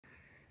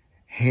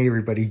Hey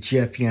everybody,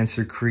 Jeff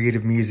Yenser,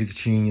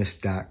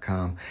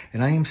 CreativeMusicGenius.com,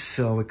 and I am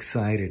so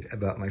excited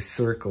about my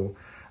circle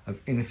of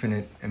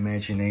infinite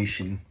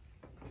imagination.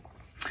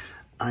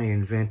 I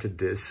invented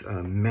this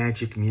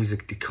magic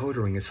music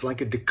decoder ring. It's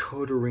like a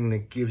decoder ring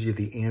that gives you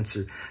the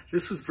answer.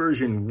 This was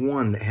version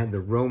 1 that had the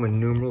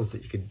Roman numerals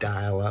that you could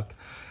dial up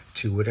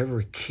to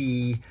whatever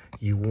key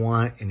you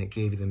want, and it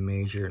gave you the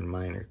major and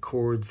minor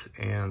chords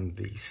and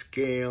the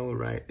scale,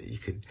 right, that you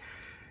could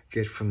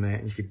get from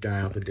that. You could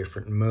dial the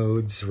different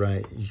modes,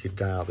 right? You could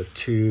dial the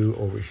 2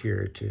 over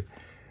here to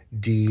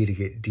D to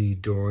get D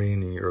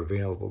Dorian and your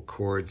available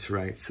chords,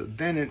 right? So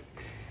then it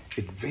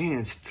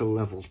advanced to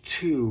level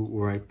 2,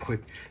 where I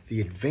put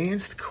the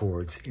advanced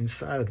chords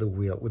inside of the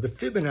wheel with a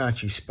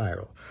Fibonacci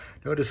spiral.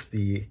 Notice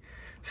the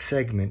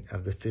segment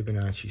of the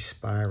Fibonacci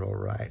spiral,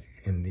 right?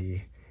 And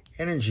the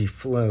energy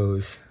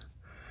flows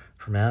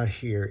from out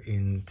here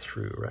in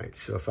through, right?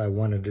 So if I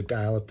wanted to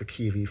dial up the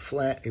key of E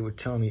flat, it would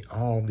tell me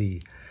all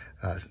the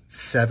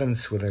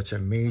sevenths, whether it's a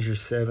major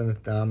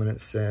 7th, dominant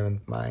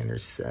 7th, minor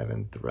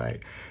 7th, right?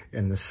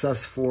 And the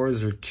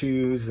sus4s or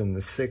 2s, and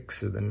the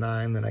 6 or the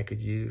 9 that I could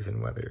use,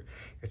 and whether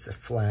it's a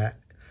flat,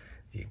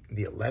 the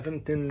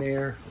 11th in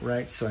there,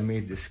 right? So I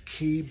made this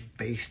key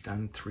based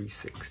on 3,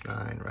 6,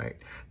 9, right?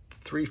 The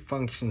 3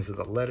 functions of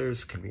the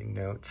letters can be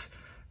notes,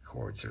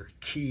 chords, or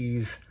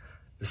keys.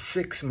 The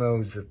 6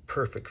 modes of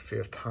perfect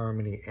fifth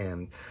harmony,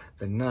 and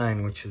the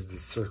 9, which is the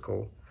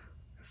circle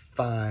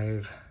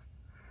 5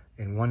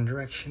 in one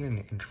direction and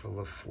the interval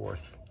of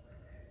 4th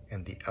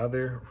and the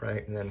other,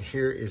 right? And then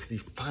here is the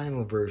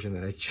final version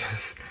that I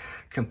just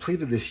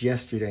completed this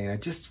yesterday, and I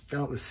just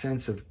felt a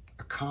sense of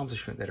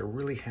accomplishment that I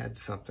really had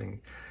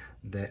something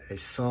that a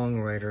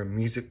songwriter, a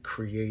music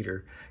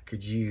creator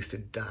could use to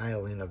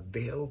dial in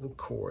available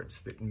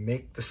chords that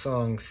make the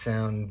song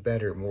sound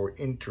better, more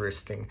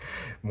interesting,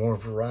 more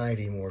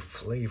variety, more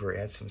flavor,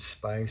 add some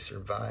spice or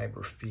vibe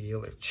or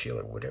feel or chill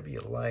or whatever you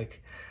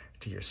like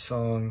to your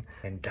song,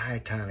 and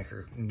diatonic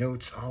or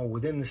notes all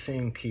within the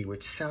same key,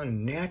 which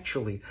sound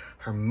naturally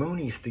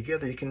harmonious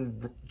together. You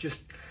can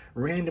just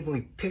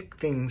randomly pick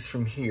things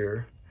from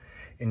here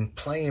and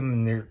play them,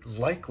 and they're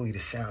likely to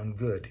sound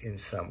good in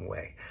some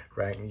way,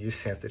 right? And you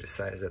just have to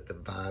decide, is that the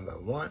vibe I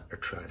want, or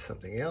try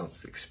something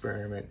else,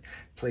 experiment,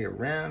 play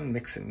around,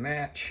 mix and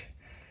match,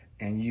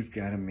 and you've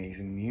got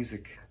amazing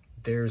music.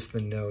 There's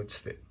the notes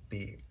that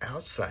be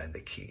outside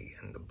the key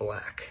in the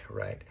black,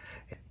 right?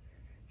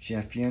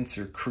 Jeff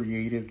Yenser,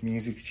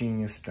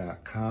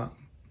 CreativeMusicGenius.com.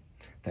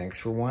 Thanks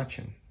for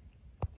watching.